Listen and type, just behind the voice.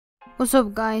What's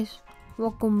up, guys?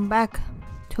 Welcome back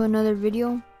to another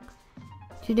video.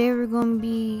 Today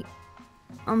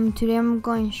I'm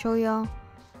going to show y'all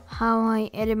how I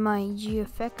edit my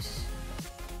GFX.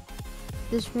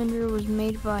 This render was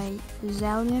made by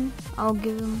Zalian. I'll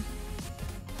give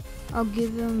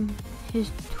him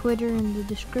his Twitter in the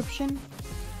description.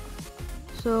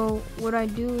 So what I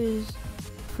do is,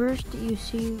 first you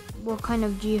see what kind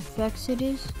of GFX it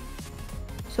is.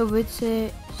 So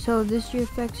this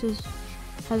GFX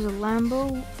has a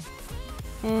Lambo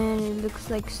and it looks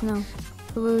like snow.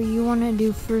 So what you want to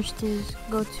do first is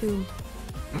go to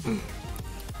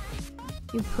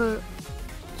you put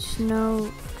snow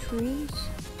trees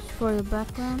for the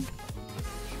background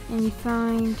and you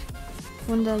find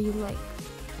one that you like.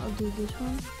 I'll do this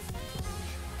one,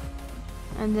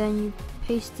 and then you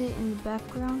paste it in the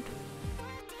background,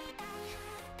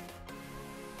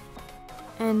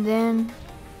 and then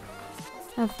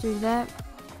after that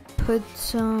put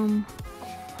a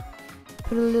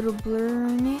little blur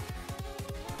in it,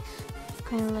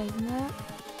 kind of like that.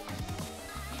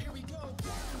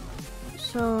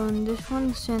 So in this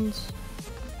one, since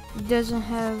it doesn't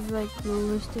have like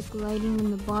realistic lighting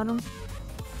in the bottom,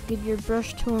 get your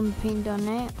brush tool and paint on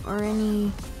it or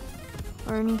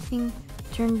anything.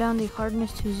 Turn down the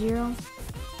hardness to 0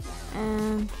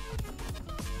 and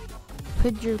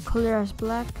put your color as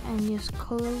black and just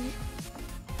color it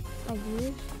like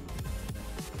this.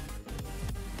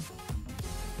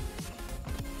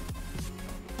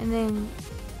 And then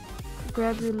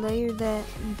grab your layer that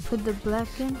you put the black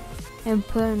in and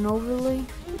put an overlay,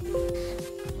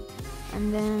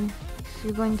 and then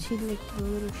you're going to see like the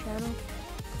little shadow.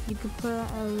 You can put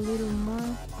a little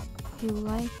more if you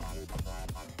like.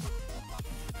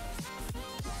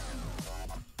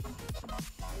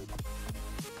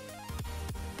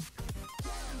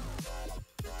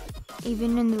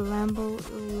 Even in the Lambo, it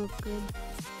will look good.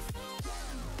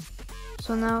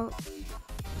 So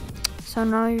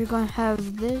now you're gonna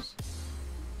have this.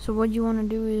 So what you want to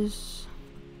do is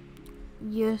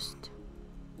just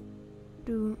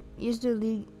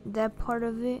delete that part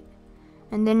of it,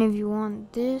 and then if you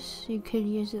want this, you could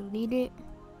just delete it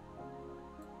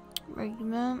like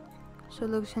that, so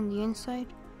it looks on the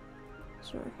inside.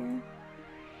 So right here.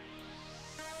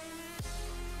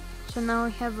 So now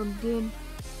we have a good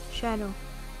shadow.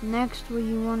 Next, what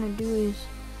you want to do is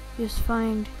just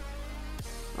find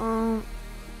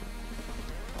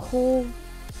whole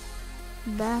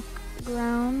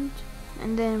background,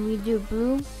 and then we do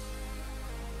blue,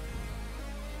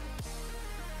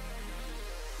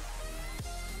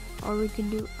 or we could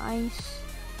do ice.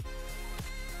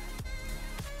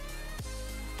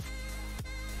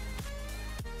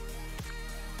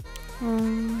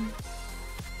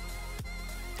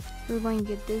 We're going to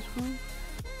get this one.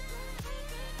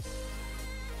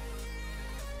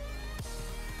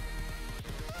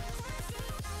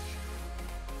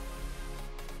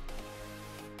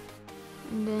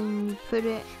 And then you put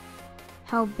it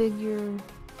how big your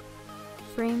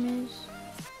frame is,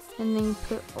 and then you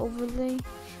put overlay.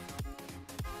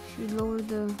 You lower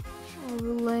the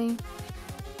overlay,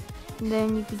 and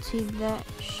then you can see that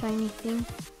shiny thing,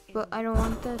 but I don't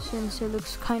want that since it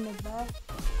looks kind of bad.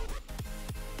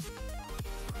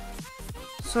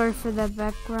 Sorry for that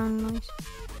background noise.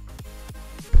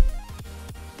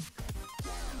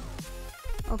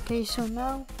 Okay, so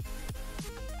now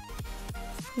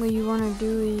what you want to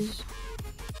do is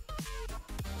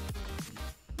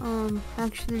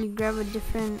actually grab a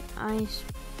different ice.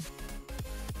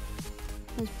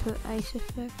 Let's put ice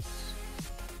effects,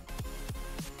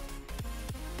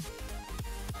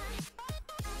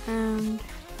 and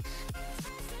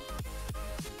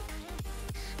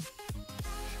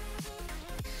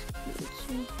let's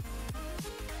see.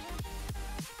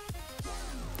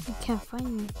 I can't find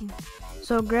anything.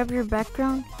 So grab your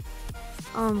background,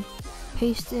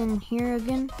 paste in here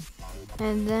again,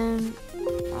 and then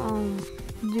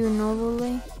do an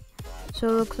overlay so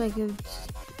it looks like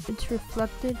it's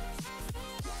reflected,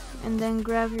 and then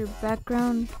grab your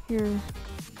background, your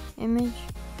image,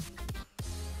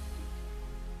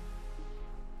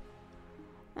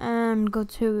 and go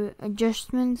to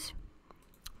adjustments,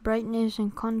 brightness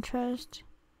and contrast.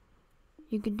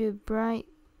 You could do it bright,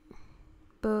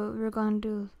 but we're gonna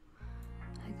do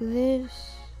like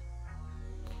this,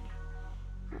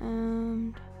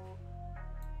 and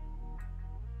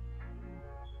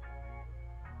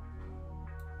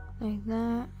like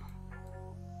that,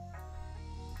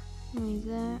 like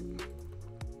that,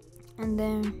 and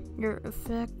then your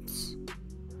effects,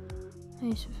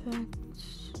 nice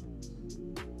effects,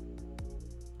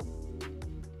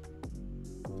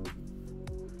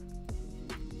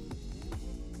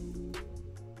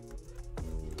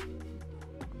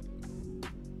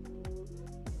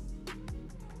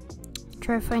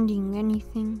 try finding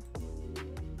anything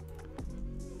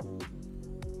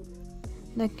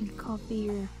that can copy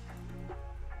your,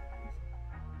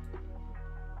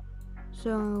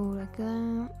 so like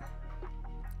that,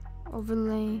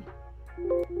 overlay.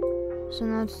 So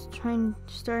now it's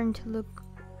starting to look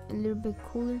a little bit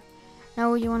cooler.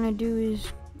 Now what you want to do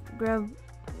is grab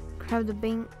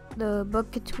the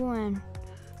bucket tool and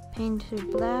paint it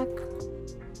black,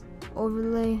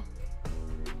 overlay.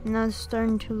 Now it's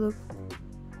starting to look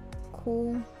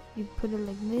cool. You put it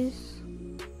like this,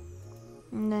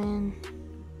 and then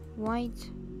white.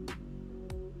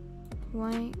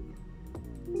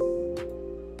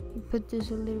 You put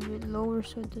this a little bit lower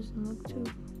so it doesn't look too.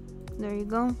 There you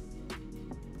go.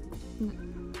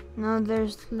 Now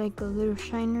there's like a little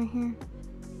shiner here,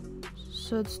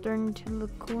 so it's starting to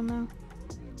look cool now.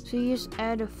 So you just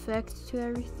add effects to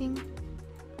everything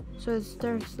so it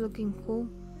starts looking cool,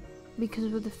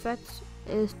 because with effects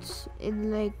it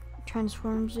like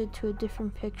transforms it to a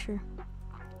different picture.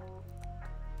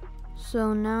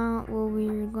 So now what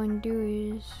we're going to do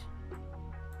is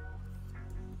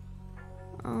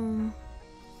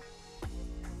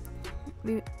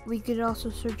we could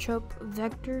also search up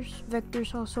vectors.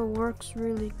 Vectors also works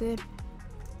really good.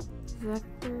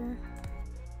 Vector.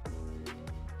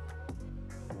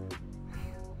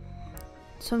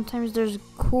 Sometimes there's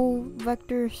cool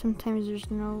vectors, sometimes there's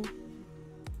no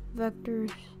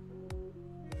vectors.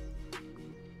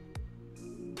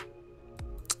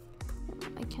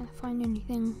 I can't find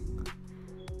anything.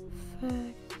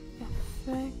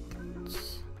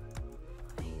 Effects.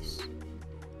 Nice.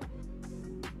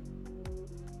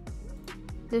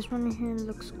 This one here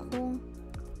looks cool.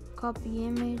 Copy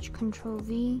image, Control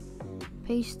V,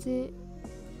 paste it.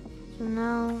 So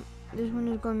now this one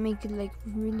is going to make it like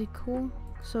really cool.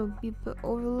 So you put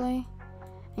overlay,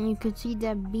 and you can see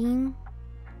that beam.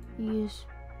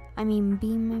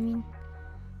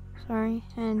 Sorry,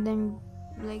 and then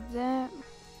like that,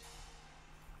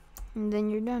 and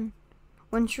then you're done.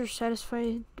 Once you're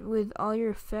satisfied with all your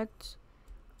effects,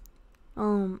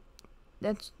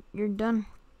 you're done.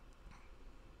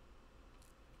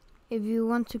 If you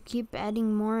want to keep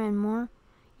adding more and more,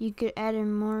 you could add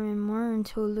in more and more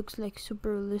until it looks like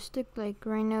super realistic. Like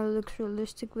right now it looks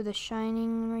realistic with a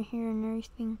shining right here and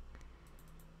everything.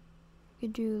 You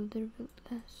could do a little bit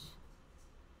less.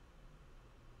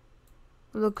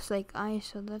 It looks like ice,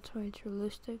 so that's why it's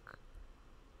realistic.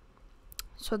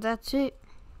 So that's it.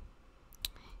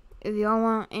 If y'all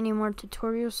want any more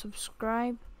tutorials,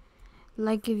 subscribe.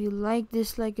 Like if you like,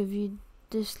 dislike if you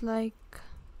dislike.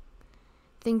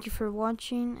 Thank you for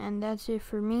watching, and that's it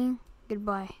for me.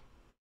 Goodbye.